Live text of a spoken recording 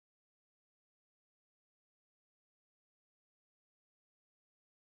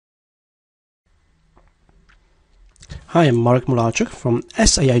Hi, I'm Marek Mularczyk from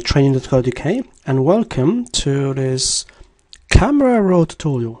SAItraining.co.uk and welcome to this Camera Raw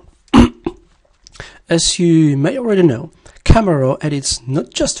tutorial. As you may already know, Camera Raw edits not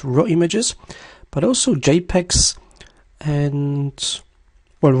just raw images but also JPEGs and,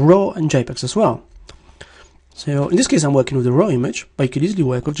 well, RAW and JPEGs as well. So in this case I'm working with a raw image, but you could easily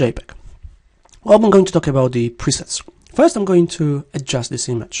work with JPEG. Well, I'm going to talk about the presets. First I'm going to adjust this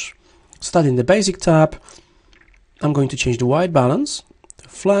image. Starting the Basic tab, I'm going to change the white balance, the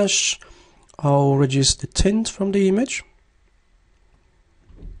flash. I'll reduce the tint from the image,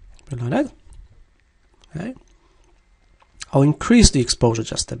 like that. Okay. I'll increase the exposure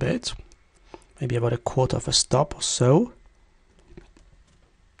just a bit, maybe about 1/4 of a stop or so.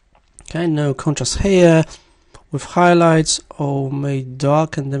 Okay, no contrast here. With highlights, I'll may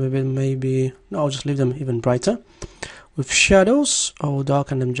darken them a bit, maybe. No, I'll just leave them even brighter. With shadows, I'll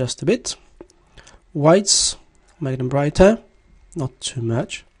darken them just a bit. Whites, make them brighter, not too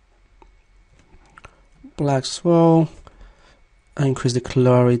much. Blacks as well. Increase the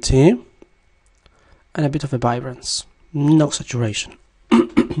clarity and a bit of a vibrance. No saturation.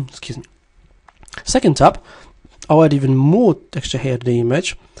 Excuse me. Second tab, I'll add even more texture here to the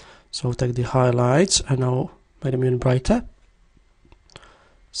image. So I'll take the highlights and I'll make them even brighter.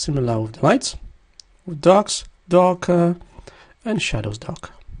 Similar with the lights. With darks, darker, and shadows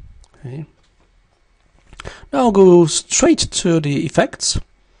dark. Okay. Now I'll go straight to the effects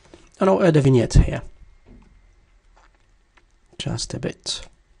and I'll add a vignette here. Just a bit.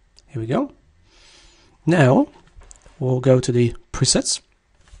 Here we go. Now we'll go to the presets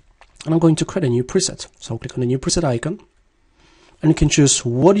and I'm going to create a new preset. So I'll click on the new preset icon and you can choose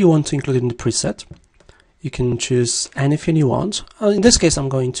what you want to include in the preset. You can choose anything you want. In this case I'm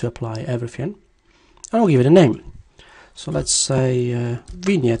going to apply everything and I'll give it a name. So let's say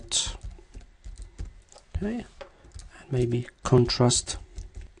vignette. Okay, and maybe contrast.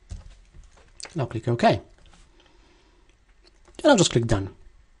 Now click OK. And I'll just click done.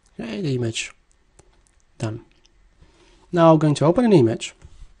 Okay, the image done. Now I'm going to open an image.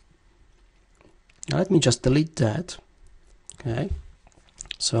 Now let me just delete that. Okay,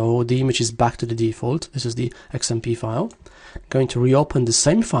 so the image is back to the default. This is the XMP file. I'm going to reopen the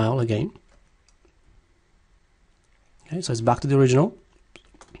same file again. Okay, so it's back to the original.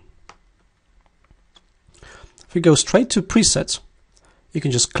 If you go straight to presets, you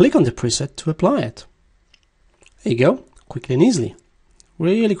can just click on the preset to apply it. There you go, quickly and easily.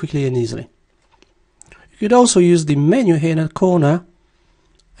 Really quickly and easily. You could also use the menu here in the corner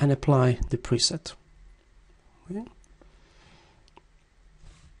and apply the preset. Okay.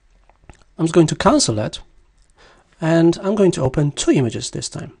 I'm just going to cancel that and I'm going to open 2 images this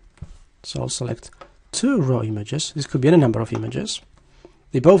time. So I'll select 2 raw images. This could be any number of images.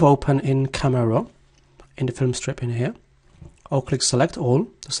 They both open in Camera Raw. In the film strip in here. I'll click select all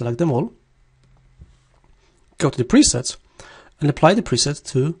to select them all. Go to the presets and apply the preset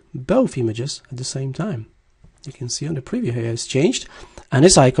to both images at the same time. You can see on the preview here it's changed and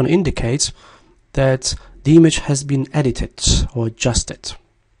this icon indicates that the image has been edited or adjusted.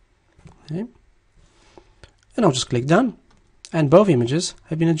 Okay. And I'll just click done and both images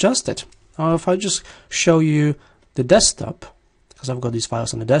have been adjusted. Now if I just show you the desktop, because I've got these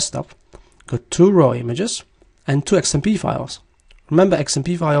files on the desktop, got 2 raw images and 2 XMP files. Remember,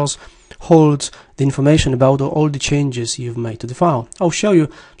 XMP files hold the information about all the changes you've made to the file. I'll show you.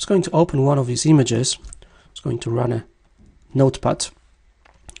 I'm just going to open one of these images. I'm just going to run a notepad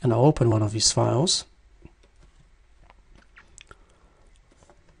and I'll open one of these files.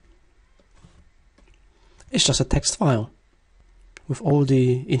 It's just a text file with all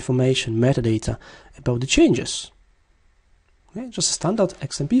the information, metadata about the changes. Okay, just a standard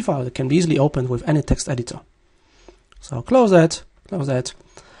XMP file that can be easily opened with any text editor. So I'll close that,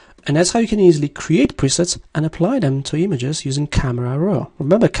 and that's how you can easily create presets and apply them to images using Camera Raw.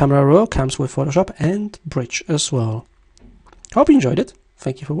 Remember, Camera Raw comes with Photoshop and Bridge as well. Hope you enjoyed it.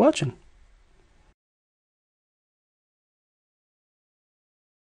 Thank you for watching.